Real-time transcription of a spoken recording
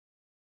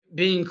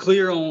being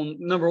clear on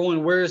number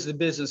one, where is the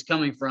business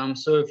coming from?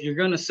 So if you're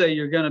going to say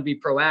you're going to be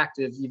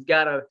proactive, you've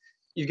got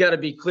to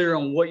be clear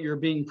on what you're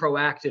being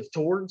proactive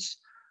towards.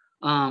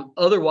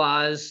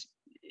 Otherwise,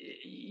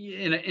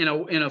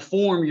 in a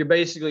form, you're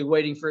basically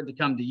waiting for it to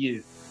come to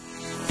you.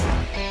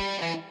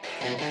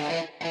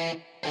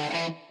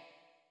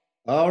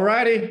 All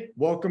righty.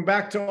 Welcome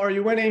back to Are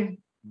You Winning?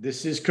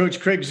 This is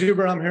Coach Craig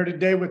Zuber. I'm here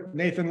today with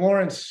Nathan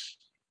Lawrence.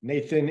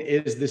 Nathan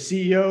is the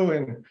CEO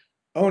and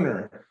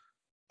owner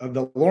of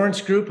the Lawrence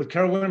Group with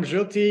Keller Williams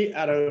Realty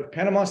out of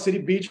Panama City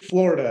Beach,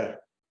 Florida.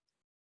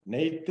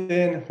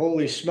 Nathan,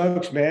 holy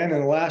smokes, man.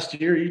 In the last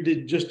year, you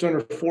did just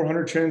under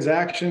 400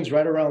 transactions,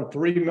 right around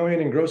 $3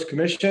 million in gross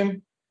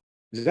commission.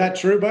 Is that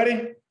true,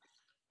 buddy?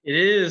 It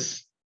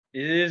is.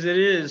 It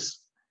is.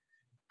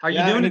 How are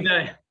you doing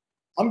today?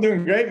 I'm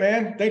doing great,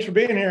 man. Thanks for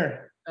being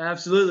here.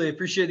 Absolutely.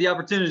 Appreciate the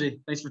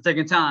opportunity. Thanks for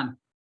taking time.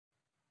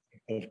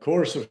 Of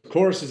course.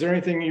 Is there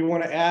anything you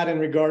want to add in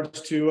regards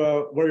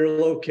to where you're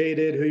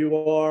located, who you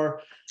are?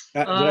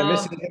 Did I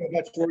miss anything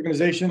about your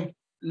organization?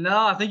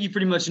 No, I think you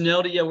pretty much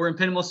nailed it. Yeah, we're in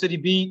Panama City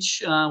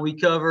Beach. We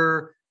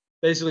cover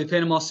basically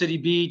Panama City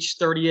Beach,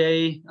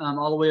 30A,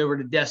 all the way over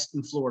to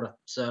Destin, Florida.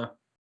 So,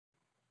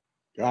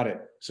 got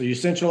it. So you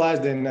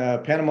centralized in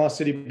Panama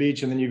City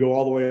Beach, and then you go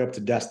all the way up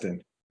to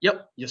Destin.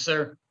 Yep. Yes,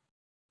 sir.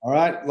 All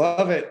right.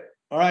 Love it.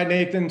 All right,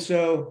 Nathan.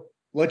 So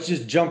let's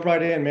just jump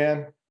right in,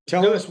 man.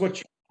 Tell us what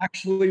you're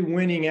actually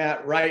winning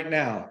at right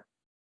now.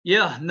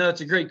 Yeah, no,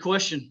 it's a great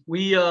question.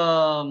 We're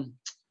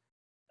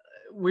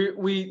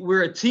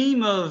a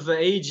team of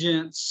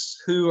agents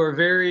who are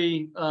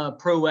very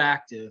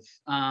proactive.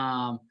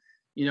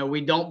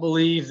 We don't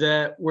believe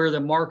that where the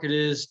market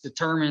is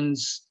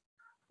determines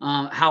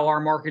how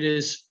our market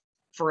is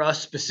for us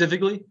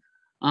specifically.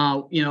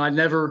 I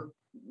never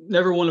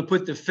want to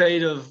put the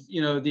fate of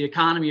the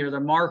economy or the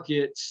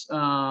markets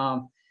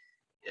in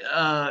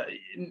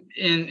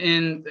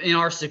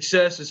our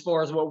success as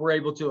far as what we're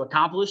able to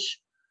accomplish.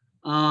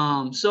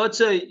 So I'd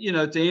say,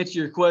 to answer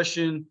your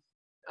question,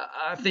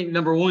 I think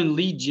number one,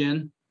 lead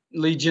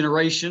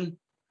generation,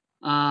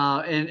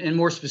 and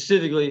more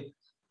specifically,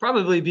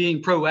 probably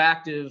being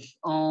proactive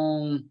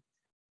on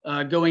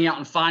going out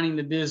and finding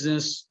the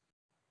business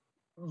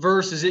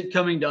versus it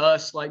coming to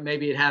us like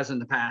maybe it has in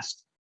the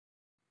past.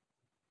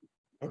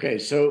 Okay,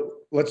 so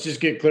let's just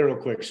get clear real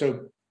quick.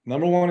 So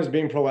number one is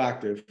being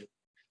proactive.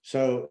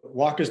 So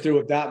walk us through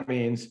what that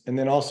means, and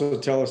then also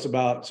tell us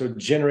about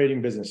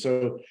generating business.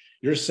 So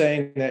you're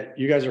saying that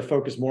you guys are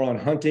focused more on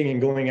hunting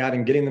and going out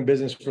and getting the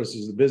business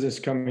versus the business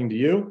coming to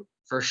you?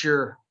 For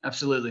sure.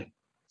 Absolutely.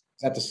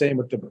 Is that the same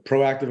with the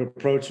proactive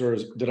approach, or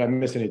did I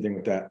miss anything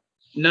with that?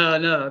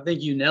 No, I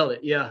think you nailed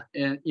it. Yeah.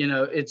 And,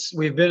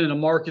 we've been in a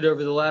market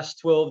over the last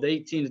 12 to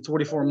 18 to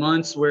 24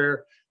 months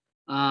where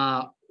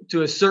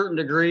to a certain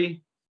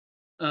degree,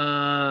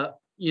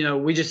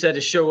 we just had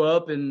to show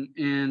up and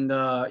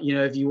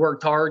if you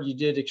worked hard, you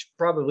did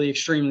probably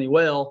extremely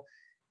well.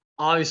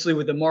 Obviously,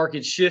 with the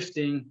market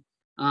shifting,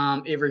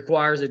 it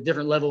requires a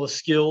different level of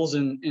skills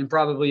and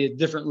probably a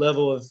different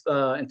level of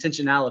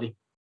intentionality.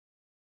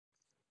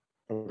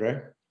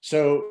 Okay.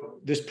 So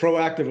this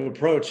proactive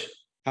approach,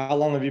 how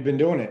long have you been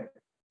doing it?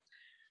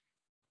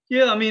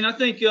 Yeah, I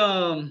think,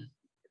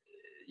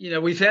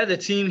 we've had the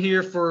team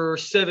here for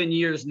 7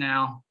 years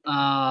now.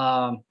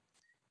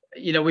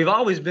 We've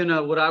always been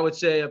what I would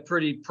say a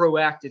pretty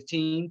proactive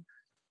team.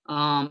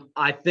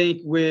 I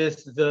think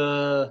with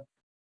the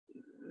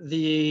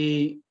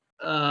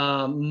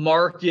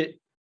market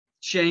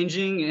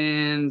changing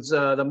and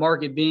the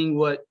market being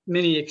what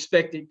many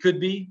expect it could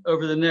be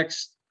over the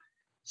next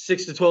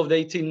 6 to 12 to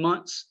 18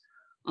 months,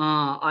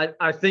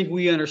 I think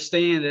we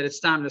understand that it's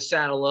time to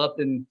saddle up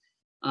and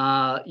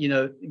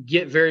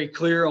get very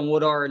clear on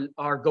what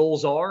our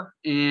goals are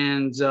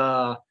and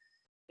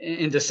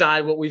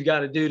decide what we've got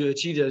to do to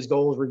achieve those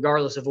goals,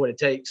 regardless of what it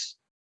takes.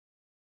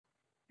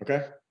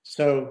 Okay.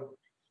 So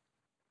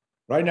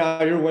right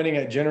now you're winning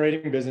at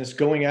generating business,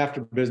 going after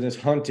business,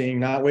 hunting,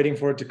 not waiting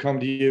for it to come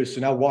to you. So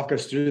now walk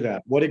us through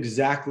that. What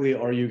exactly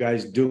are you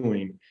guys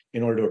doing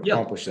in order to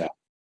accomplish that?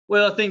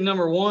 Well, I think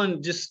number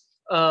one, just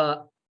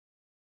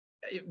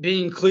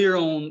being clear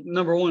on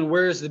number one,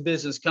 where is the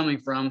business coming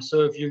from?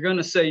 So if you're going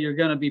to say you're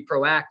going to be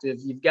proactive,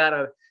 you've got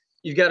to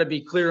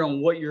be clear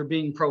on what you're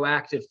being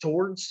proactive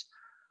towards.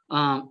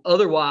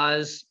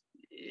 Otherwise,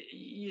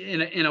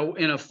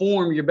 in a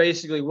form, you're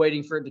basically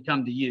waiting for it to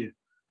come to you.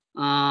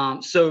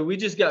 So we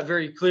just got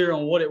very clear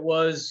on what it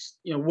was,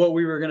 what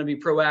we were going to be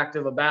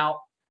proactive about,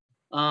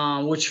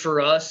 which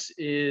for us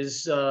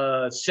is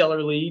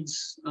seller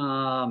leads,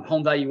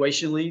 home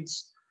valuation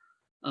leads,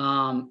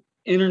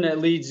 internet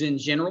leads in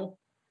general.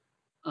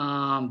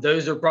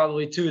 Those are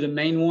probably two of the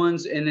main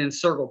ones, and then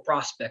circle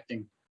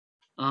prospecting.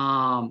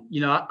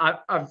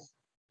 I've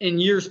in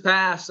years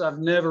past, I've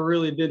never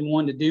really been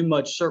one to do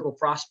much circle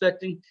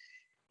prospecting.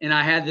 And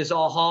I had this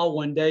aha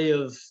one day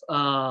of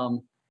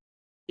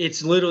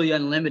it's literally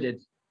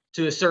unlimited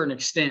to a certain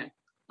extent.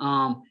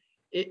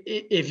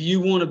 If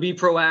you want to be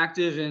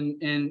proactive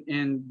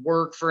and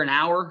work for an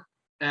hour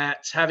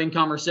at having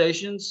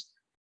conversations,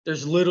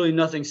 there's literally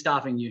nothing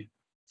stopping you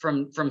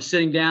from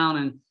sitting down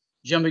and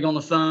jumping on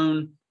the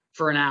phone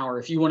for an hour.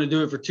 If you want to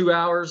do it for 2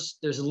 hours,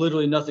 there's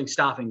literally nothing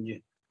stopping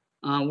you.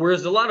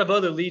 Whereas a lot of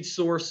other lead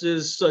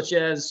sources, such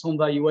as home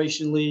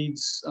valuation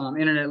leads,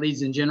 internet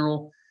leads in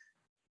general,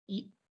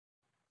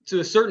 to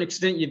a certain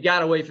extent, you've got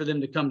to wait for them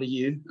to come to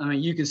you. I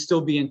mean, you can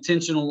still be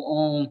intentional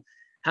on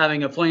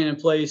having a plan in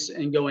place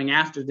and going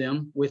after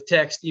them with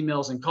text,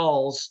 emails, and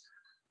calls.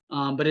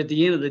 But at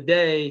the end of the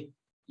day,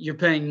 you're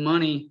paying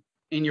money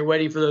and you're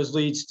waiting for those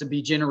leads to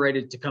be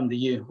generated to come to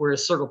you.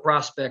 Whereas circle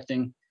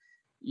prospecting,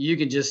 you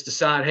can just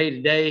decide, hey,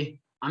 today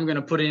I'm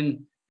going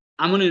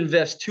to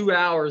invest 2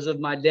 hours of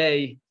my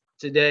day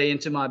today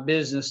into my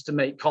business to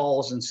make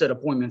calls and set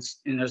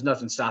appointments, and there's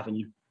nothing stopping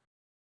you.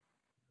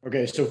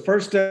 Okay. So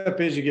first step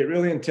is you get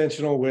really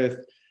intentional with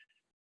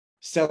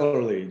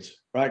seller leads,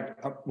 right?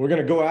 We're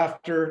going to go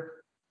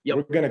after,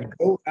 we're going to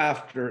go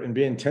after and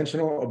be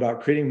intentional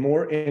about creating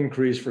more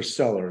increase for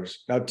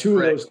sellers. Now, two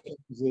of those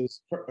things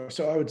is,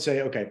 so I would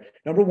say, okay,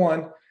 number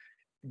one,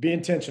 be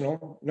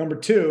intentional. Number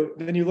two,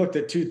 then you looked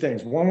at two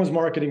things. One was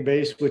marketing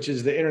based, which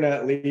is the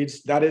internet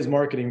leads. That is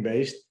marketing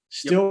based,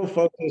 still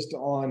focused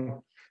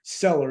on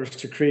sellers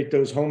to create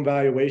those home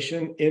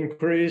valuation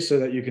inquiries so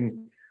that you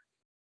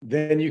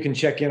can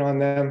check in on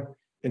them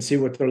and see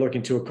what they're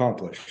looking to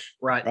accomplish.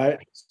 Right.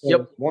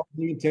 So one,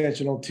 be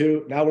intentional.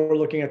 Two, now we're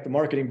looking at the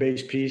marketing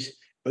based piece,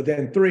 but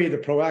then three, the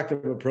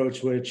proactive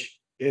approach, which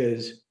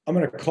is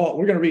we're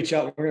going to reach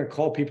out. We're going to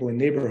call people in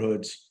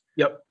neighborhoods.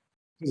 Because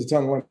it's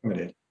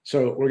unlimited.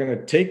 So we're going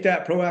to take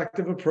that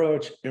proactive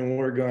approach and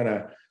we're going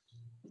to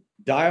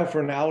dial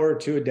for an hour or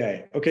two a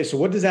day. Okay. So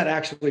what does that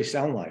actually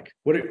sound like?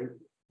 What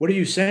are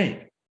you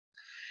saying?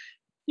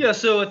 Yeah.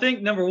 So I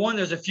think number one,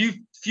 there's a few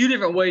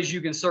different ways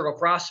you can circle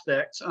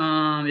prospects.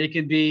 It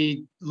could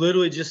be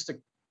literally just a,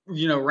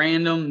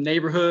 random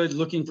neighborhood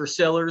looking for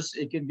sellers.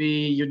 It could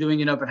be you're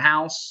doing an open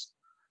house.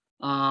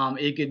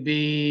 It could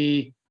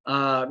be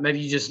maybe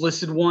you just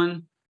listed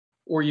one,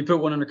 or you put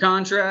one under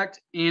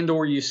contract,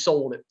 or you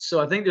sold it. So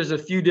I think there's a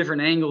few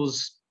different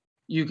angles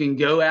you can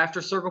go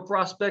after circle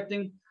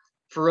prospecting.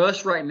 For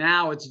us right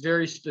now, it's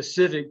very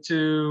specific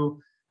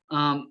to,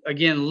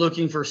 again,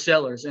 looking for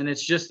sellers. And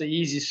it's just the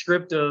easy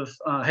script of,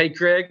 hey,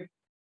 Craig,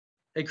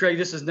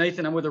 this is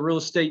Nathan. I'm with a real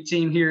estate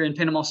team here in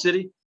Panama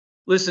City.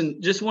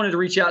 Listen, just wanted to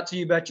reach out to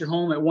you about your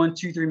home at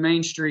 123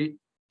 Main Street.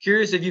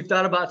 Curious if you've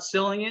thought about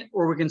selling it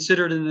or would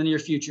consider it in the near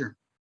future.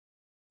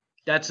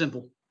 That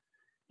simple.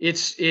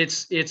 It's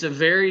a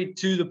very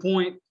to the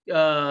point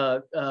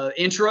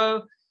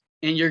intro,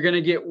 and you're going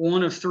to get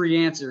one of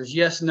three answers: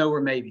 yes, no,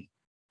 or maybe.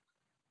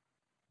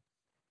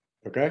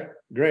 Okay,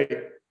 great.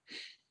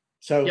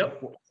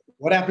 So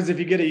what happens if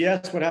you get a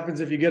yes? What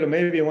happens if you get a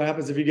maybe? And what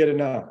happens if you get a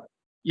no?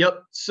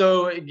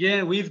 So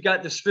again, we've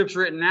got the scripts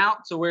written out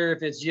to where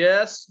if it's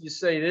yes, you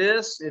say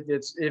this. If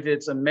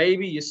it's a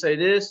maybe, you say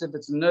this. If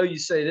it's a no, you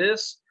say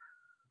this.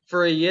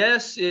 For a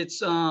yes, it's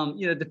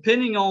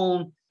depending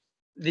on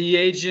the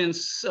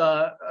agent's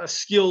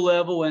skill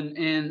level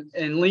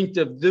and length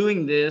of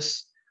doing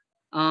this,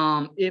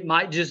 it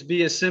might just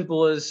be as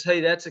simple as,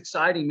 hey, that's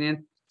exciting,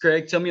 man.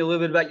 Craig, tell me a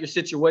little bit about your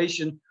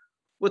situation.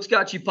 What's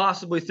got you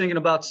possibly thinking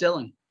about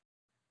selling?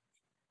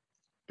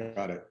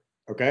 Got it.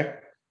 Okay.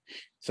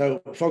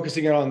 So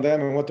focusing on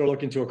them and what they're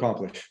looking to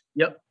accomplish.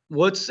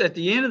 What's at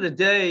the end of the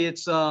day,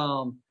 it's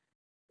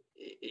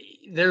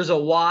there's a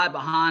why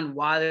behind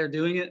why they're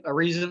doing it,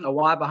 a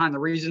why behind the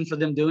reason for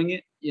them doing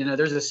it.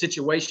 There's a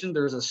situation,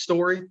 there's a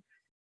story.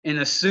 And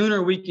the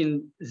sooner we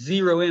can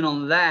zero in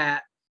on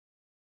that,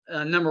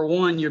 number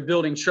one, you're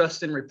building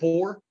trust and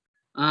rapport.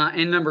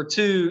 And number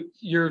two,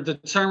 you're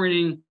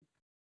determining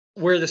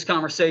where this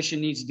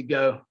conversation needs to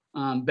go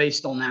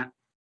based on that.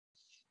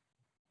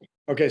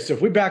 Okay. So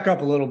if we back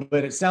up a little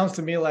bit, it sounds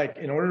to me like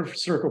in order to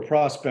circle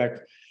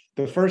prospect,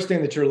 the first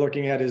thing that you're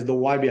looking at is the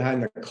why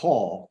behind the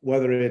call,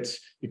 whether it's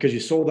because you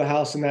sold a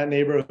house in that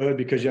neighborhood,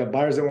 because you have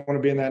buyers that want to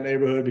be in that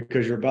neighborhood,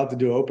 because you're about to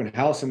do an open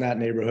house in that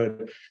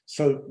neighborhood.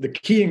 So the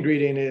key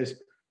ingredient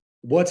is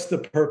what's the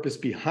purpose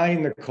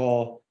behind the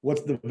call?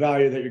 What's the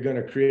value that you're going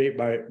to create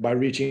by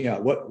reaching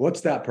out?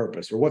 What's that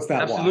purpose or what's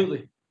that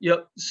Absolutely. Why?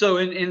 So,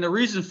 and the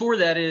reason for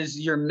that is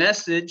your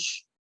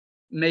message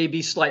may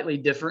be slightly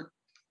different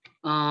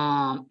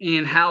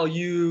and how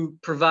you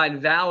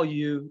provide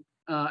value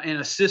and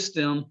a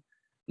system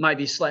might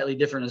be slightly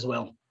different as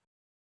well.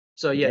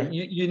 So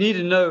you need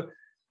to know,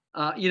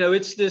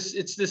 it's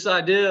this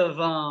idea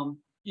of,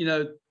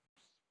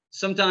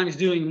 sometimes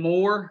doing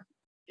more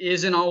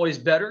isn't always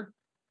better,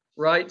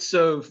 right?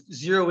 So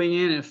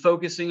zeroing in and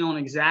focusing on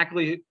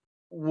exactly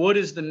what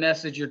is the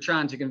message you're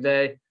trying to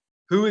convey,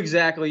 who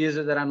exactly is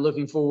it that I'm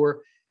looking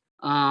for?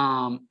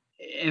 And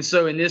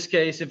so in this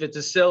case, if it's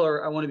a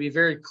seller, I want to be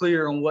very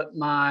clear on what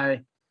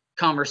my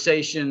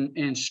conversation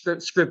and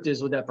script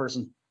is with that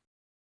person.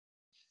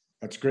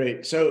 That's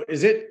great. So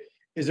is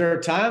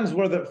there times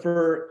where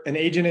for an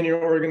agent in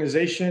your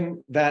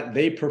organization that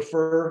they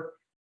prefer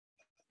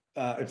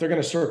if they're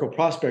going to circle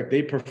prospect,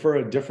 they prefer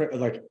a different,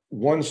 like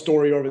one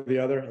story over the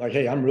other. Like,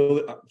 hey, I'm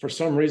really, for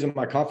some reason,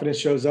 my confidence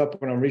shows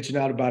up when I'm reaching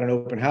out about an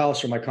open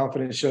house, or my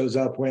confidence shows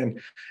up when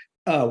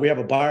we have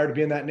a buyer to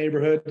be in that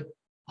neighborhood.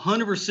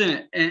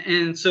 100%.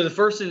 And so the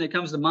first thing that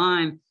comes to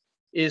mind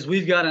is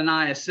we've got an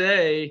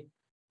ISA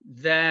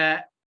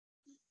that,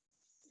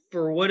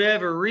 for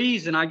whatever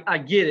reason, I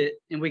get it,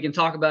 and we can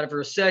talk about it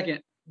for a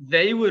second.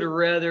 They would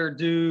rather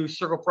do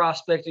circle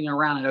prospecting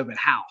around an open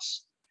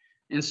house.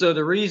 And so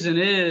the reason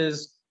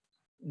is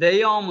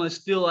they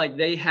almost feel like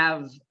they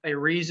have a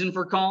reason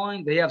for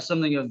calling. They have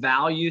something of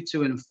value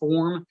to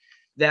inform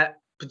that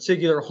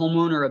particular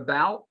homeowner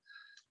about.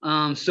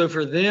 So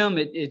for them,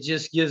 it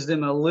just gives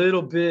them a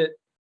little bit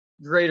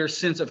greater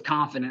sense of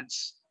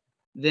confidence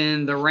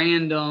than the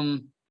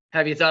random,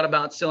 have you thought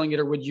about selling it,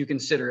 or would you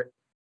consider it?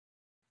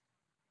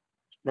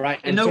 Right.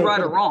 And no right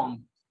or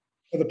wrong.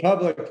 For the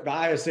public,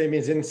 the ISA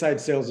means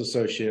inside sales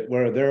associate,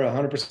 where they're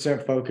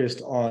 100%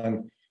 focused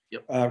on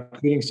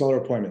creating seller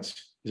appointments.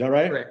 Is that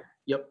right? Correct.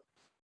 Yep.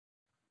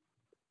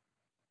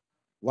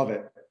 Love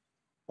it.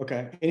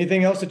 Okay.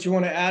 Anything else that you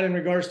want to add in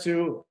regards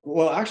to,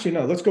 well, actually,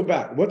 no, let's go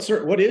back.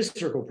 What is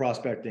circle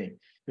prospecting?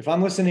 If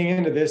I'm listening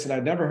into this and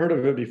I've never heard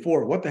of it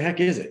before, what the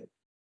heck is it?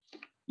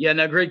 Yeah,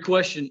 no, great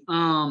question.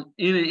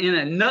 In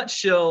a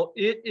nutshell,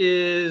 it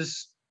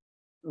is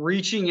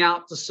reaching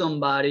out to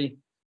somebody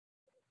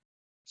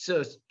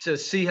to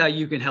see how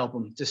you can help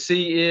them, to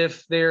see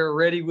if they're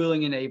ready,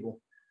 willing, and able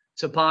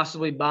to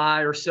possibly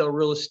buy or sell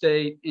real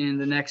estate in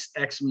the next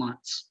X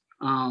months.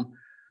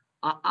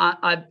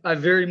 I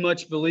very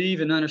much believe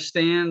and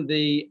understand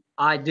the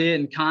idea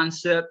and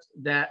concept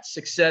that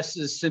success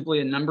is simply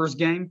a numbers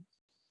game.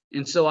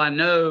 And so I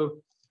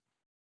know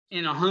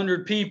in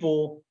 100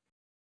 people,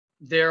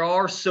 there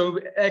are so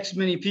X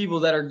many people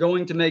that are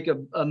going to make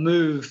a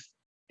move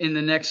in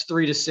the next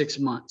 3 to 6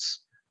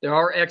 months. There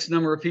are X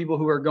number of people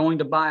who are going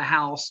to buy a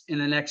house in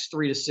the next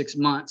 3 to 6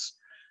 months.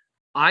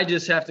 I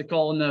just have to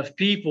call enough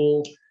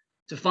people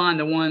to find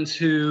the ones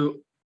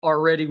who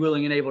are ready,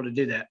 willing, and able to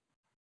do that.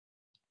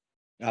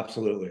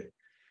 Absolutely.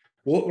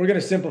 Well, we're going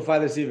to simplify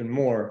this even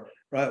more,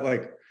 right?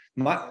 Like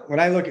when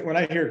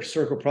I hear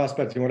circle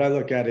prospecting, what I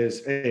look at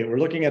is, hey, we're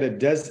looking at a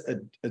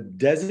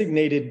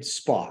designated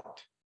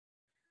spot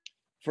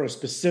for a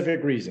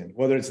specific reason,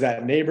 whether it's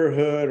that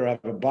neighborhood, or I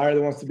have a buyer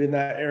that wants to be in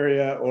that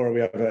area, or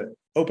we have an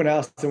open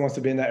house that wants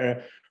to be in that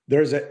area.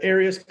 There's an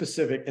area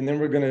specific, and then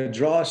we're going to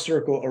draw a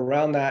circle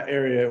around that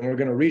area, and we're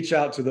going to reach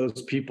out to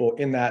those people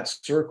in that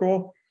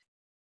circle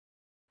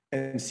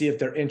and see if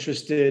they're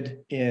interested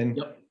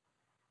in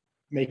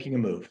making a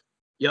move.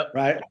 Yep.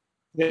 Right.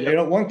 Yep. You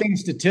know, one thing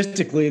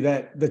statistically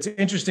that's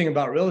interesting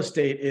about real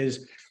estate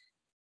is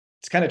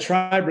it's kind of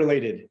tribe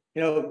related.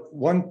 You know,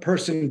 one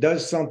person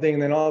does something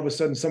and then all of a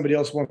sudden somebody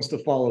else wants to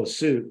follow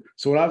suit.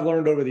 So what I've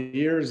learned over the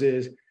years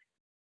is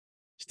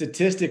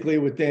statistically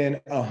within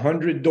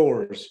 100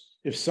 doors,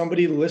 if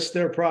somebody lists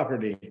their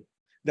property,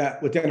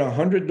 that within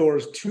 100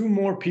 doors, 2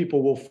 more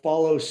people will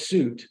follow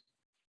suit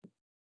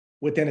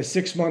within a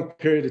 6-month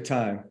period of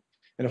time.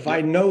 And if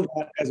I know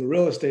that as a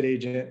real estate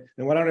agent,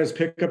 then why don't I just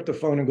pick up the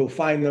phone and go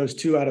find those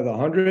 2 out of the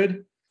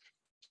 100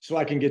 so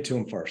I can get to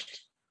them first?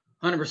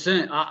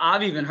 100%.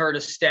 I've even heard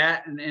a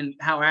stat, and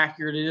how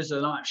accurate it is,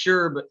 I'm not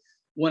sure, but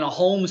when a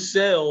home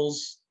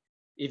sells,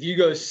 if you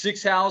go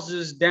 6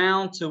 houses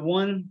down to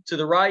one to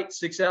the right,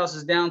 6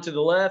 houses down to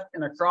the left,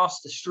 and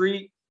across the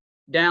street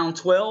down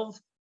 12,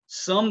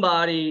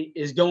 somebody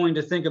is going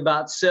to think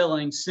about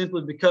selling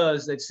simply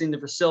because they've seen the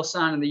for sale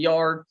sign in the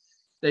yard.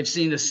 They've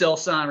seen the sell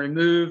sign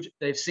removed.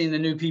 They've seen the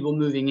new people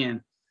moving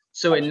in.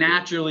 So it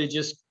naturally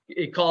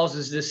it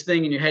causes this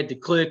thing in your head to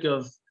click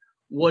of,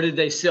 what did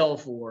they sell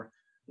for?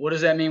 What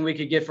does that mean we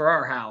could get for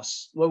our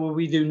house? What would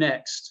we do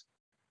next?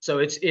 So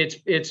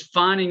it's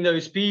finding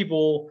those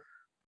people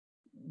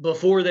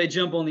before they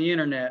jump on the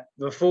internet,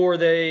 before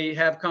they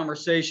have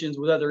conversations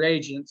with other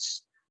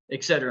agents,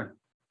 et cetera.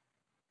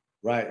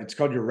 Right. It's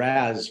called your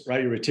RAS,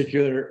 right? Your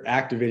reticular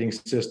activating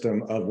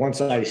system of,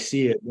 once I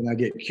see it, then I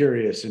get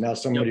curious. And now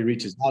somebody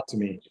reaches out to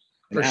me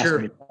and asks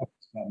me about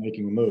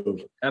making a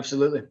move.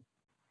 Absolutely.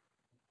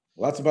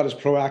 Well, that's about as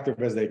proactive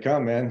as they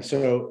come, man.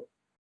 So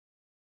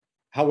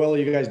how well are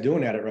you guys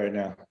doing at it right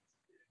now?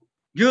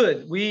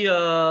 Good. We,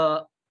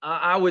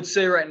 I would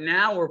say right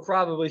now we're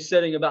probably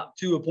setting about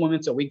 2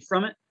 appointments a week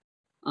from it.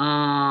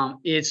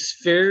 It's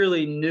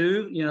fairly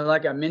new. You know,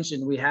 like I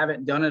mentioned, we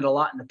haven't done it a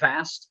lot in the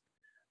past.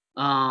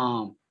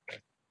 I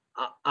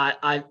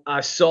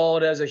saw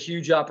it as a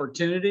huge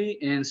opportunity,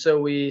 and so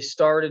we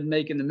started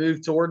making the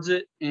move towards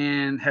it,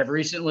 and have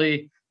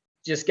recently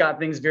just got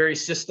things very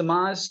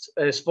systemized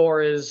as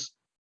far as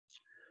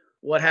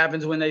what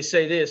happens when they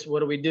say this.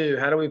 What do we do?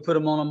 How do we put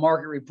them on a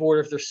market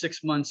report if they're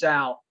 6 months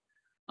out?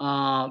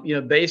 You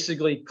know,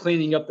 basically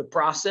cleaning up the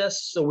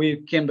process so we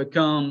can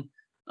become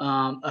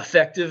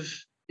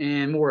effective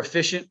and more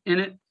efficient in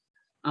it.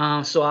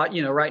 So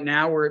you know, right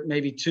now we're at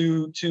maybe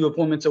two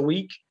appointments a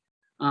week.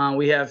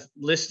 We have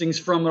listings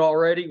from it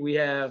already. We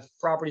have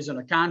properties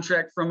under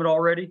contract from it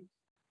already.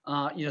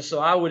 You know, so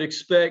I would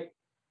expect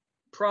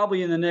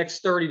probably in the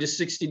next 30 to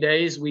 60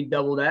 days, we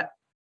double that,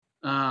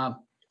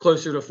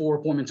 closer to 4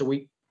 appointments a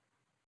week.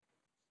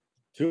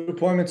 2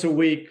 appointments a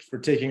week for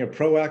taking a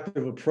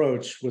proactive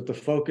approach with the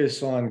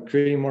focus on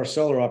creating more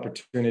seller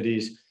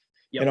opportunities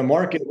in a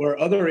market where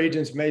other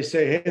agents may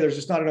say, hey, there's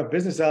just not enough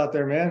business out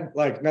there, man.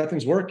 Like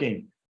nothing's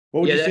working.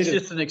 What would you say? That's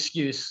just an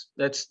excuse.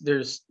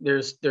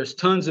 There's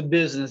tons of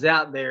business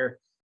out there.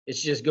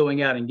 It's just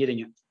going out and getting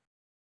it.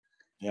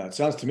 Yeah, it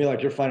sounds to me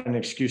like you're finding an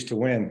excuse to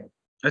win.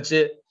 That's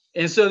it.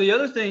 And so the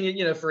other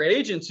thing, for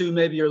agents who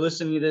maybe are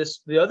listening to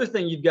this, the other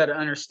thing you've got to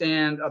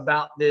understand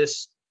about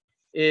this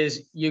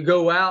is you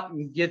go out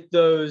and get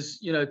those,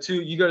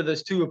 you go to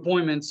those 2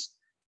 appointments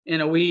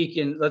in a week,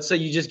 and let's say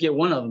you just get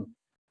one of them,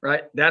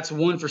 right? That's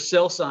one for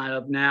sell sign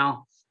up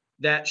now.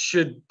 That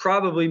should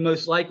probably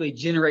most likely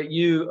generate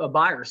you a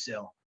buyer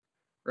sale,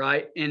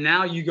 right? And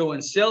now you go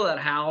and sell that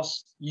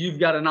house. You've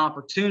got an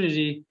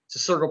opportunity to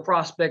circle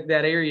prospect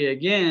that area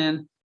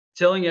again,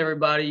 telling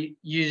everybody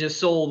you just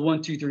sold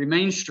 123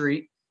 Main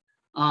Street.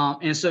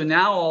 And so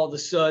now all of a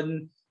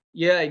sudden,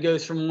 it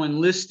goes from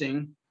one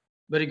listing,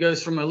 but it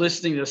goes from a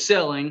listing to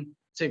selling,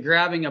 to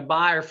grabbing a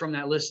buyer from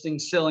that listing,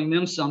 selling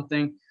them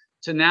something,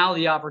 to now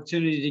the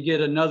opportunity to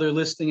get another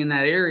listing in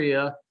that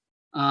area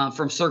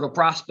from circle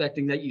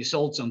prospecting that you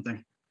sold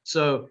something.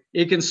 So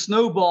it can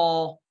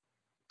snowball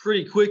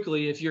pretty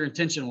quickly if you're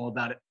intentional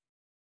about it.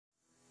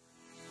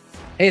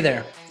 Hey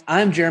there,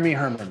 I'm Jeremy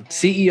Herman,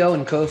 CEO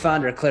and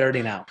co-founder of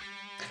Clarity Now.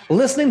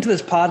 Listening to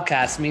this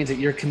podcast means that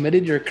you're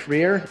committed to your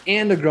career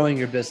and to growing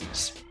your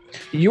business.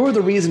 You're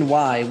the reason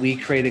why we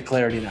created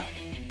Clarity Now.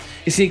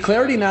 You see,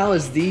 Clarity Now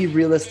is the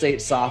real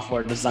estate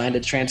software designed to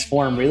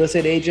transform real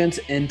estate agents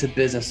into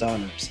business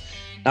owners.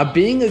 Now,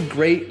 being a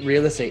great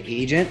real estate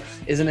agent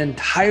is an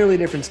entirely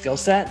different skill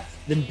set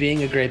than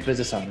being a great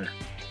business owner.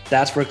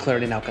 That's where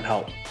Clarity Now can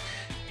help.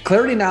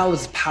 Clarity Now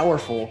is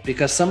powerful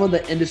because some of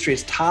the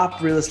industry's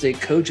top real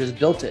estate coaches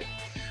built it.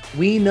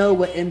 We know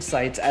what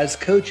insights as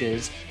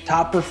coaches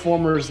top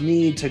performers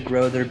need to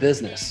grow their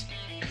business.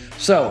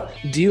 So,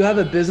 do you have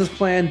a business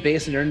plan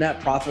based on your net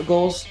profit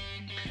goals?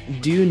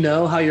 Do you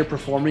know how you're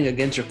performing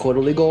against your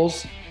quarterly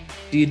goals?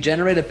 Do you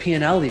generate a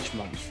P&L each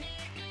month?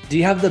 Do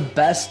you have the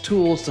best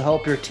tools to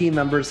help your team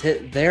members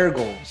hit their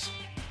goals?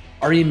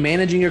 Are you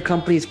managing your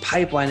company's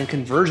pipeline and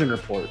conversion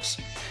reports?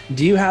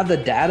 Do you have the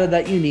data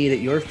that you need at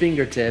your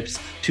fingertips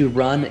to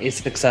run a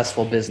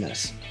successful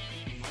business?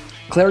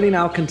 Clarity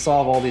Now can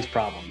solve all these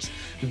problems.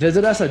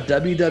 Visit us at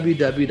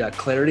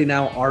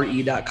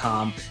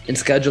www.claritynowre.com and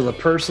schedule a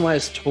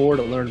personalized tour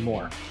to learn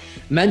more.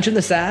 Mention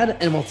this ad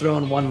and we'll throw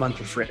in 1 month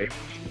for free.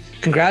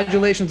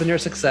 Congratulations on your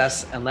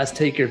success, and let's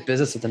take your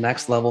business to the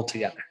next level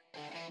together.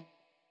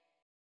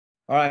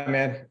 All right,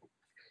 man.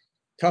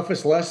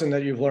 Toughest lesson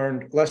that you've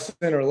learned,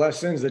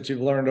 lessons that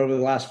you've learned over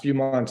the last few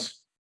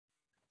months?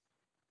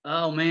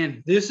 Oh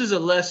man, this is a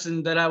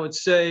lesson that I would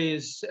say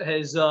has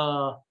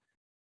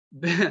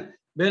been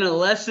a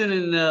lesson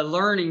in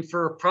learning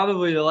for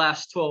probably the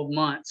last 12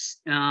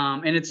 months.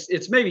 And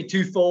it's maybe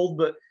twofold,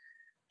 but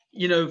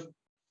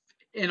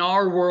in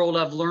our world,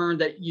 I've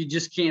learned that you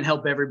just can't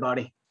help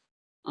everybody.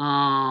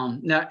 Now,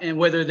 and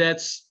whether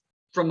that's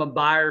from a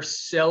buyer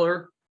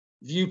seller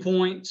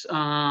viewpoint,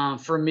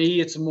 for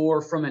me, it's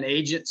more from an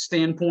agent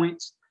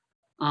standpoint.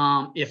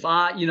 I'm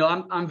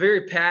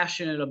very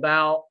passionate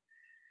about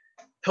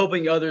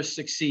helping others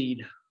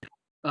succeed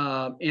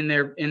in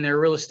their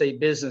real estate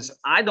business.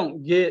 I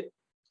don't get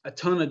a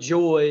ton of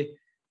joy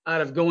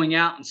out of going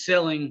out and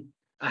selling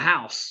a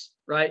house,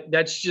 right?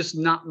 That's just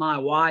not my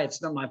why.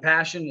 It's not my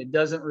passion. It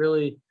doesn't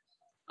really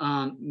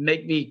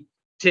make me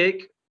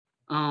tick.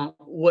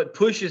 What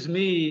pushes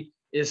me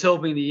is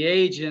helping the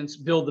agents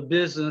build the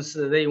business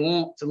that they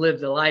want to live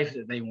the life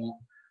that they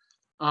want.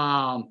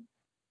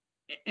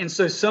 And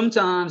so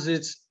sometimes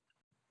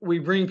we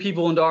bring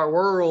people into our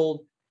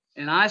world,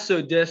 and I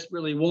so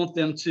desperately want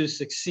them to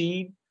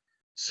succeed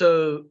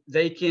so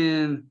they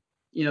can,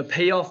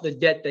 pay off the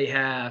debt they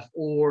have,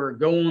 or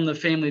go on the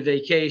family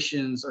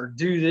vacations, or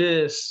do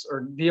this,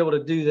 or be able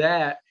to do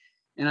that.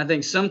 And I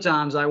think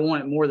sometimes I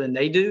want it more than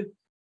they do.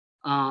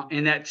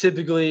 And that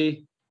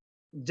typically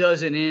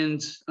doesn't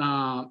end,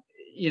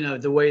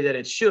 the way that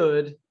it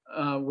should,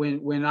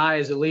 when I,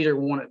 as a leader,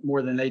 want it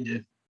more than they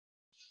do.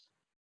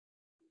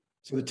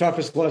 So the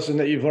toughest lesson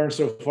that you've learned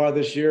so far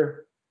this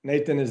year,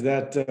 Nathan, is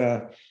that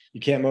you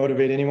can't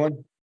motivate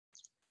anyone?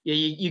 Yeah,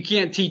 you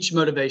can't teach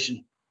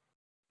motivation.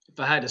 If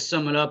I had to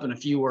sum it up in a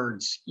few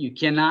words, you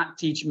cannot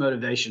teach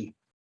motivation.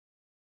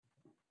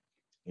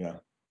 Yeah.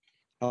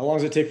 How long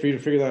does it take for you to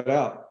figure that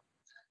out?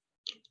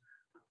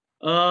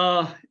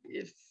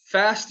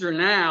 Faster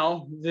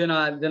now than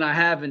I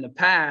have in the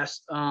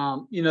past,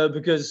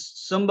 because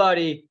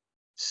somebody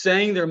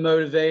saying they're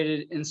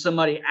motivated and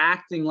somebody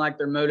acting like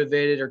they're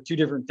motivated are two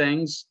different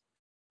things.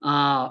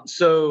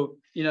 So,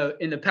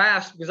 in the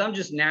past, because I'm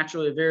just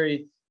naturally a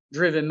very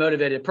driven,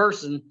 motivated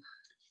person.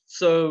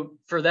 So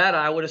for that,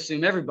 I would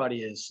assume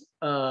everybody is,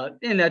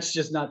 and that's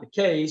just not the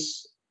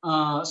case.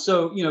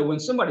 So, when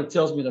somebody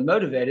tells me they're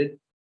motivated,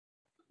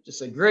 just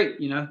say, great,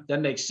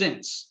 that makes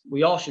sense.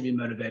 We all should be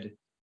motivated.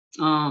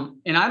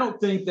 And I don't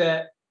think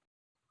that,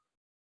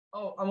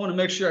 I want to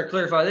make sure I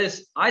clarify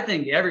this. I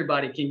think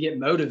everybody can get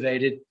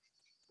motivated.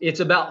 It's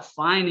about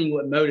finding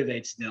what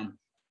motivates them.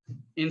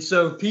 And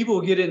so people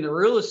get into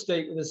real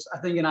estate with this, I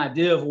think, an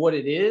idea of what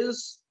it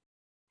is.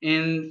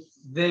 And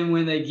then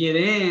when they get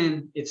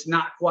in, it's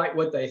not quite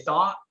what they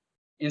thought.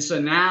 And so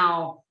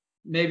now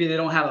maybe they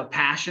don't have a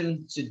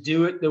passion to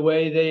do it the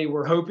way they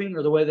were hoping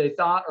or the way they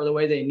thought or the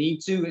way they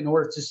need to in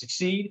order to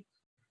succeed.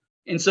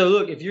 And so,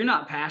 look, if you're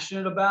not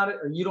passionate about it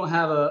or you don't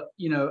have a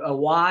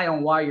why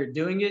on why you're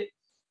doing it,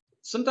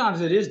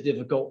 sometimes it is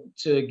difficult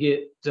to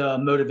get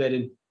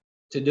motivated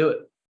to do it.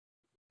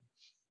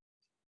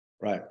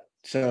 Right.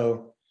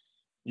 So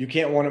you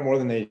can't want it more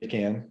than they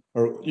can,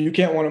 or you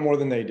can't want it more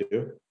than they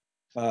do.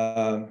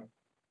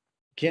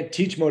 Can't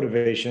teach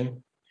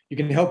motivation. You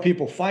can help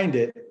people find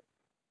it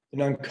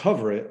and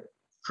uncover it.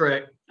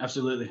 Correct.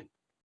 Absolutely.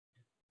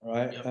 All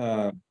right.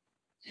 Yep.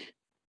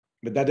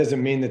 But that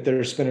doesn't mean that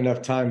they're spending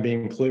enough time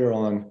being clear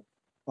on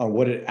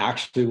what it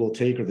actually will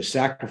take or the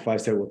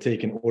sacrifice that it will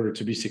take in order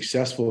to be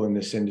successful in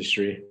this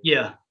industry.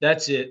 Yeah,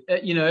 that's it.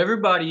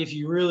 Everybody,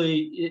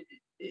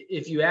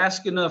 if you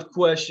ask enough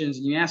questions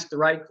and you ask the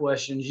right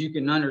questions, you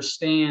can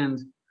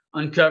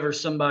uncover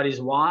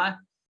somebody's why.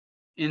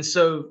 And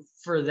so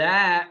for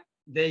that,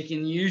 they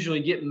can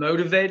usually get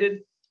motivated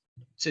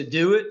to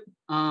do it.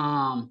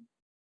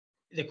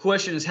 The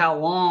question is how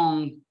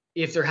long,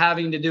 if they're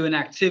having to do an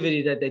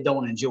activity that they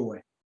don't enjoy.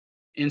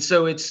 And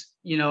so it's,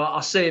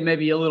 I'll say it may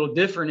be a little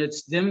different.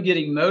 It's them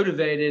getting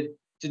motivated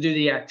to do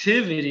the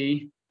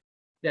activity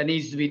that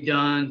needs to be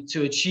done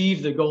to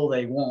achieve the goal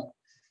they want,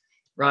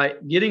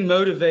 right? Getting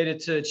motivated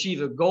to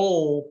achieve a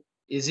goal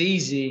is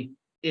easy.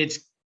 It's,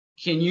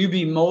 can you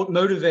be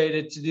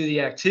motivated to do the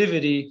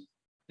activity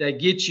that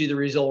gets you the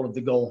result of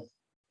the goal?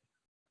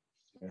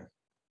 Yeah.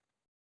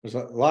 There's a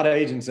lot of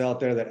agents out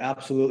there that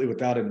absolutely,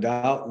 without a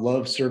doubt,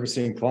 love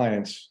servicing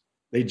clients.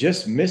 They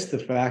just miss the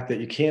fact that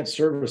you can't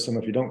service them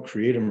if you don't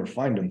create them or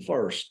find them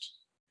first.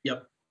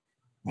 Yep.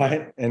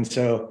 Right. And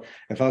so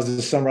if I was to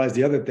summarize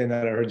the other thing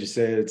that I heard you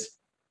say,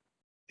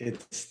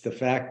 it's the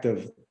fact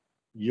of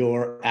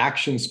your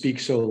actions speak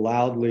so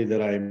loudly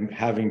that I'm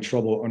having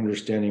trouble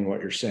understanding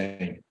what you're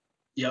saying.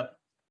 Yep.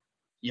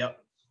 Yeah.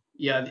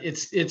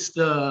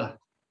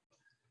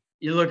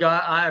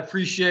 I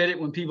appreciate it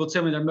when people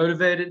tell me they're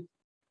motivated.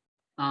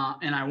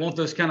 And I want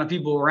those kind of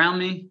people around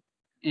me.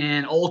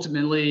 And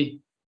ultimately,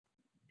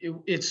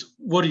 it's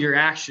what do your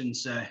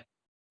actions say?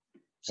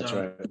 So. That's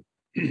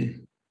right.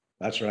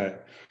 That's right.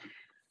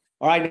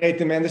 All right,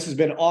 Nathan, man, this has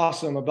been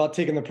awesome about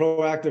taking the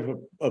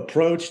proactive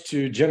approach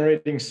to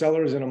generating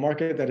sellers in a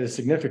market that has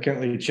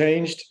significantly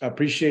changed. I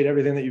appreciate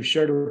everything that you've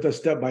shared with us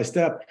step by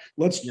step.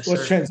 Let's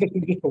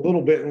transition just a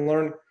little bit and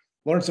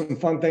learn some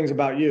fun things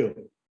about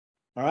you.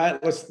 All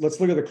right, let's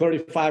look at the Clarity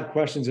 5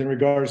 questions in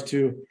regards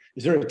to,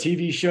 is there a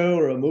TV show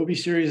or a movie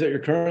series that you're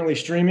currently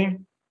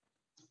streaming?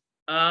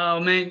 Oh,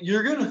 man,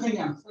 you're going to think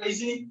I'm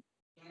crazy.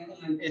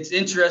 And it's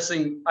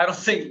interesting. I don't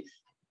think,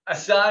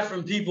 aside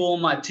from people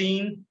on my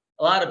team,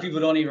 a lot of people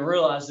don't even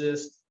realize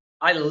this.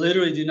 I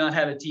literally do not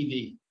have a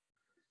TV.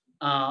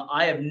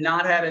 I have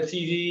not had a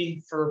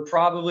TV for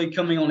probably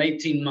coming on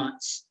 18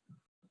 months.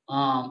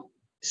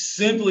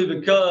 Simply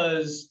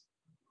because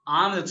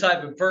I'm the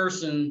type of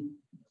person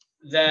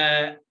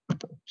that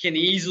can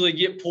easily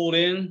get pulled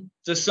in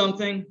to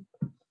something.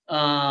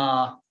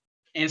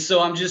 And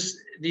so I'm just,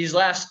 these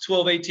last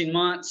 12, 18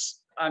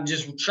 months, I'm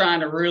just trying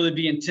to really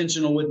be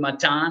intentional with my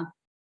time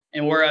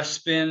and where I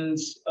spend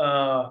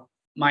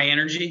my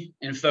energy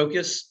and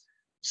focus.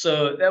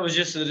 So that was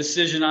just a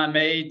decision I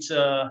made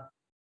to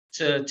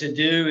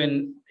do.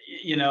 And,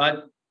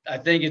 I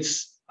think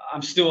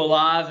I'm still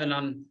alive, and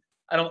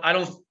I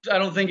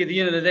don't think at the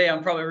end of the day,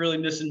 I'm probably really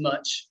missing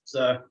much.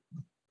 So.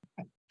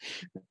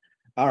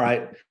 All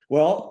right.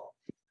 Well,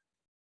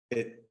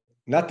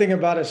 nothing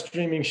about a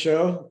streaming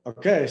show.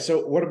 Okay.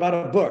 So what about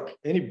a book?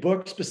 Any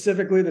book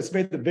specifically that's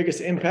made the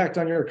biggest impact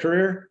on your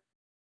career?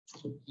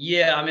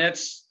 Yeah. I mean,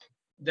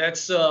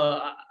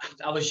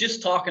 I was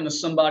just talking to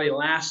somebody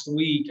last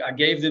week. I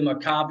gave them a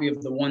copy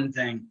of The One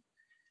Thing.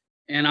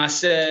 And I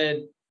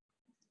said,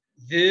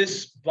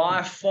 this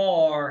by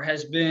far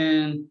has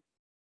been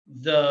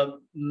the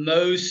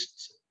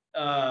most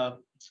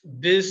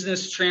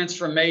business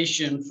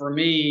transformation for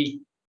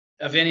me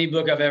of any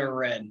book I've ever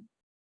read.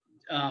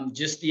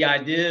 Just the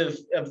idea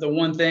of The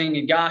One Thing.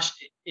 And gosh,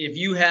 if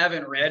you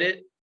haven't read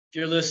it, if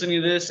you're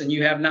listening to this and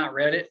you have not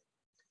read it,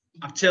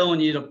 I'm telling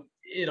you,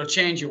 it'll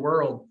change your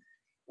world,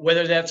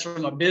 whether that's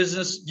from a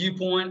business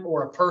viewpoint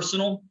or a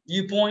personal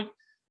viewpoint.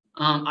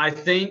 I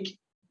think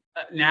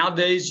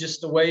nowadays,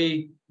 just the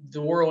way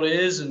the world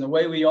is and the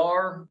way we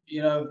are,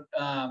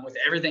 with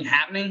everything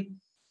happening,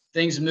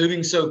 things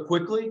moving so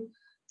quickly,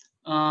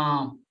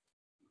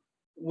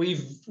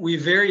 we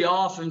very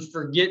often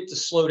forget to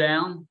slow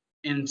down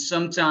and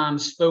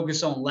sometimes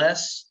focus on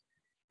less.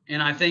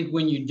 And I think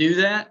when you do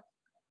that,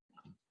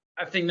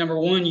 I think number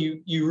one,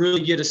 you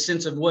really get a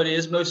sense of what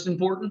is most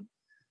important.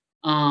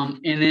 And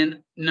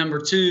then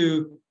number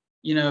two,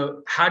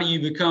 how do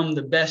you become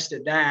the best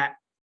at that?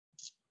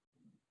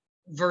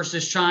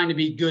 versus trying to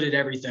be good at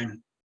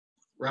everything.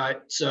 Right.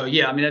 So,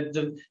 yeah, I mean,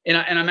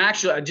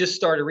 I just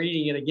started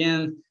reading it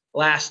again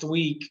last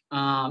week.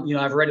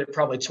 I've read it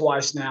probably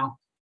twice now.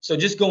 So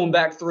just going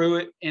back through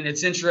it, and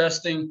it's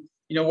interesting,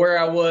 where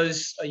I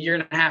was a year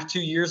and a half,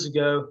 2 years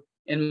ago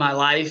in my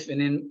life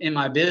and in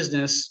my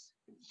business.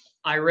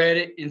 I read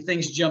it and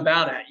things jump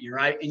out at you,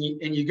 right?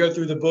 And you go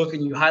through the book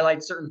and you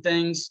highlight certain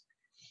things.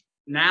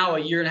 Now, a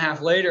year and a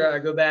half later, I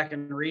go back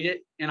and read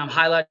it, and I'm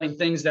highlighting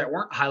things that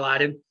weren't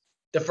highlighted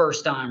the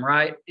first time,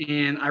 right?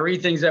 And I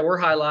read things that were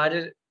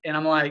highlighted, and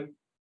I'm like,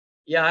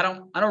 yeah,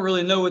 I don't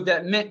really know what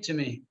that meant to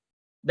me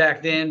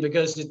back then,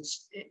 because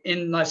it's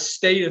in my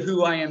state of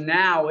who I am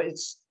now,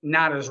 it's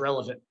not as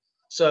relevant.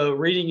 So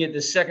reading it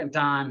the second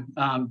time,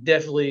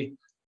 definitely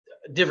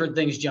different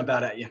things jump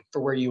out at you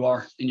for where you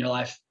are in your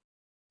life.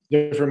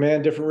 Different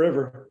man, different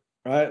river,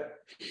 right?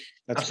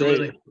 That's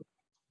Absolutely. great.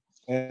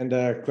 And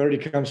clarity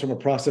comes from a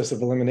process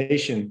of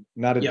elimination,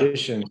 not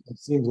addition. It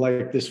seems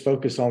like this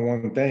focus on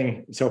one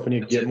thing is helping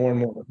you get more and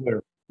more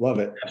clear. Love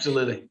it.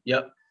 Absolutely.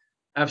 Yep.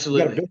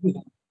 Absolutely.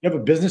 You have a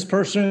business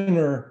person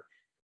or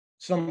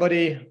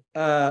somebody,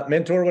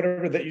 mentor,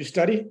 whatever, that you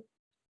study?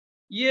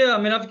 Yeah,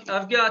 I mean,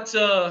 I've got 2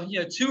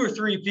 or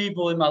 3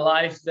 people in my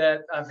life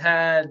that I've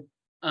had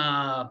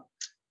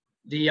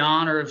the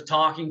honor of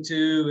talking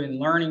to and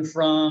learning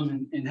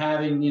from, and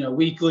having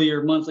weekly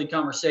or monthly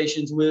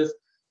conversations with.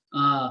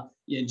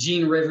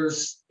 Gene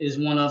Rivers is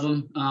one of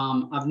them.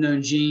 I've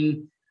known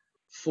Gene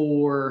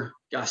for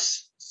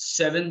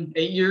 7-8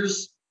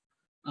 years.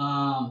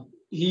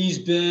 He's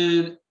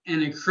been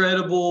an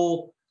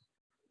incredible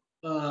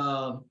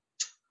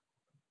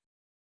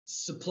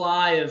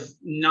supply of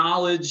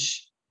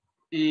knowledge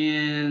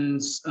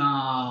and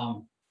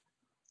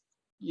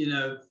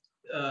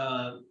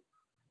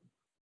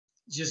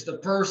just a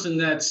person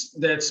that's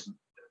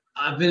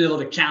I've been able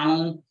to count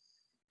on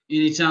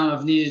anytime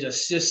I've needed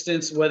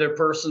assistance, whether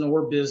personal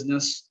or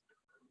business.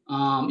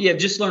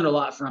 Just learned a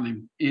lot from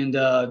him, and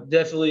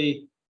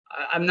definitely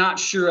I'm not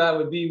sure I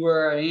would be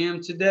where I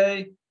am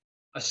today.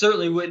 I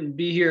certainly wouldn't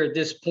be here at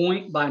this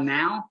point by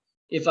now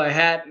if I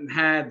hadn't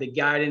had the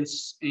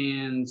guidance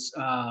and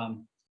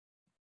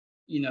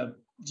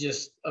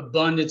just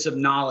abundance of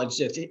knowledge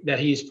that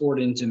he's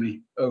poured into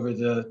me over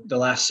the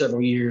last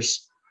several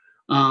years.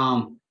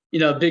 A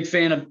big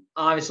fan of,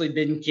 obviously,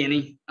 Ben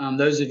Kinney.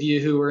 Those of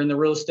you who are in the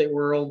real estate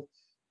world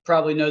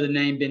probably know the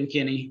name Ben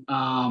Kinney.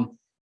 I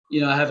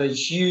have a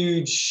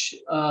huge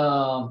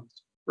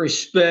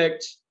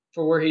respect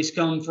for where he's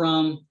come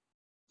from,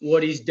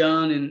 what he's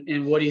done,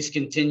 and what he's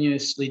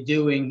continuously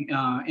doing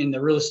in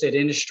the real estate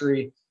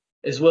industry,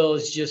 as well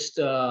as just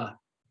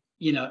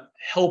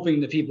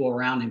helping the people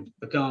around him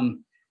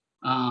become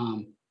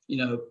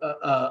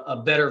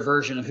a better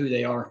version of who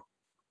they are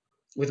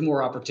with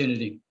more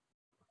opportunity.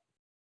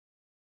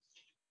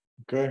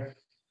 Okay.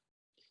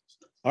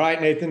 All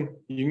right, Nathan,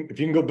 if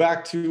you can go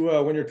back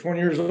to when you're 20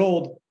 years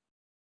old,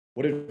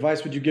 what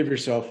advice would you give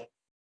yourself?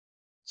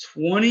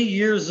 20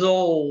 years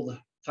old,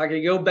 if I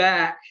could go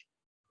back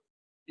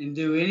and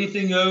do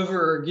anything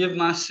over or give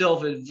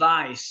myself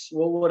advice,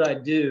 what would I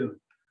do?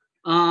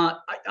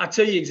 I'll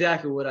tell you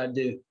exactly what I'd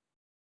do.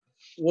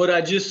 What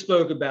I just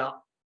spoke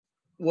about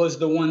was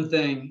the one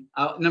thing.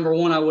 Number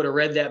one, I would have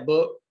read that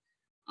book,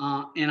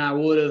 and I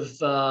would have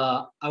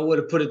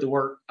put it to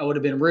work. I would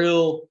have been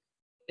real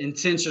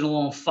intentional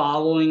on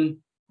following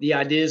the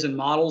ideas and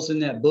models in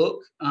that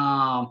book.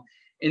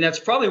 And that's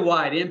probably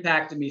why it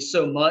impacted me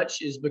so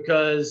much, is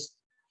because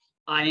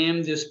I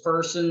am this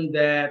person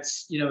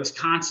that's, is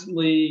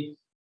constantly,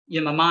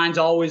 my mind's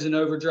always in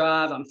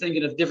overdrive. I'm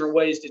thinking of different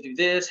ways to do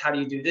this. How do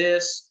you do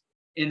this?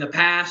 In the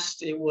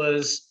past, it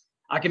was,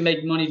 I can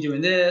make money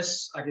doing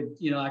this. I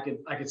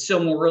could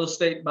sell more real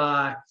estate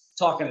by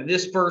talking to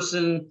this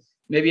person.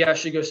 Maybe I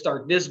should go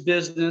start this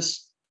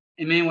business.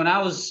 And man, when I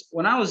was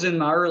in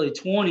my early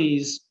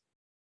 20s,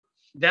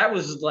 that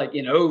was like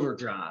in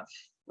overdrive,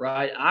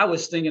 right? I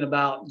was thinking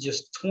about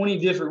just 20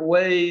 different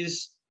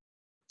ways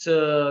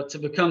to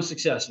become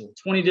successful,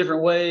 20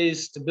 different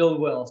ways to build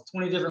wealth,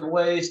 20 different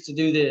ways to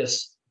do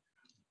this.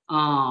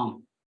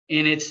 And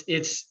it's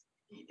if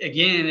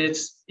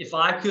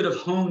I could have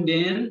honed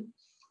in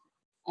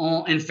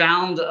on and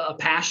found a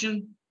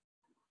passion,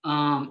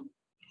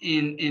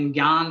 and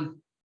gone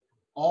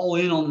all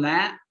in on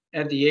that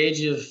at the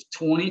age of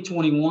 20,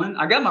 21.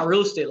 I got my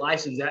real estate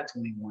license at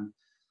 21.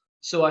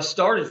 So I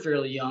started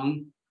fairly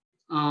young.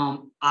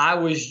 I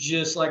was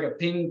just like a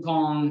ping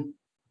pong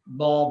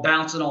ball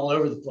bouncing all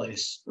over the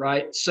place,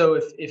 right? So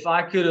if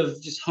I could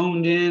have just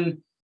honed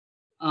in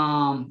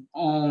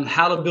on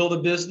how to build a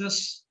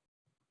business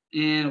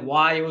and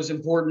why it was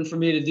important for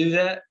me to do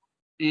that,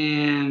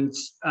 and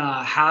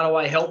how do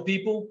I help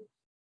people,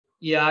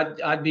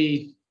 I'd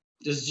be,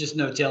 there's just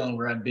no telling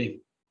where I'd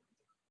be.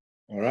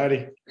 All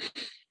righty.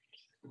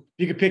 If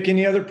you could pick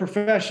any other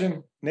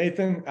profession,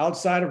 Nathan,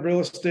 outside of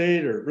real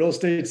estate or real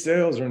estate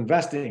sales or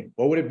investing,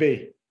 what would it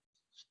be?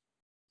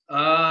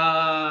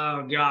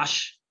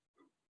 Gosh,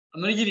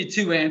 I'm going to give you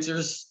 2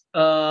 answers.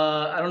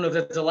 I don't know if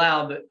that's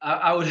allowed, but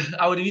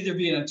I would either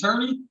be an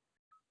attorney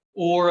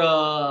or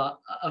a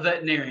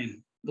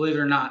veterinarian, believe it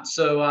or not.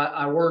 So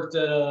I worked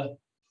at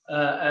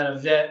a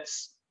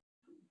vet's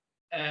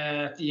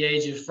at the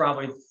age of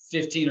probably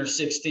 15 or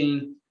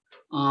 16.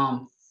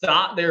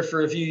 Thought there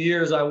for a few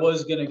years I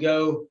was going to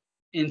go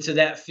into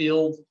that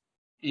field,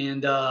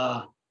 and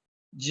I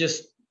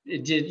just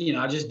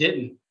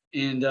didn't.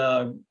 And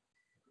but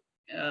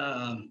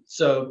I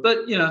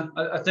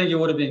think it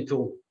would have been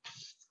cool.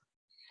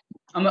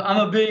 I'm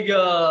a big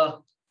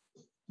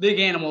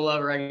animal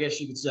lover, I guess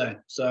you could say.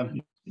 So,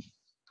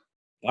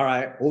 all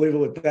right, we'll leave it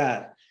with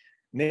that.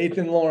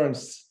 Nathan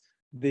Lawrence,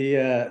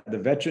 the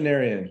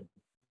veterinarian.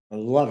 I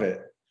love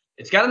it.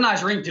 It's got a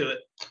nice ring to it.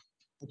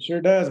 It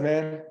sure does,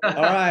 man. All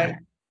right.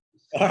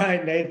 All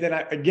right, Nathan.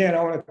 Again,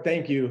 I want to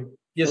thank you.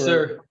 Yes,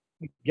 sir.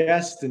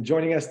 Guest and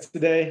joining us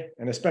today.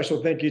 And a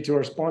special thank you to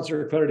our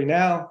sponsor, Clarity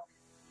Now.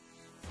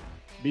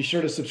 Be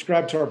sure to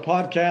subscribe to our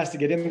podcast to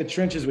get in the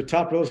trenches with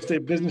top real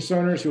estate business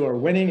owners who are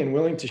winning and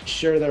willing to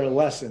share their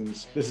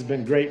lessons. This has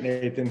been great,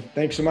 Nathan.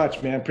 Thanks so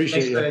much, man.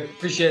 Appreciate you.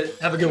 Appreciate it.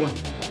 Have a good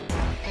one.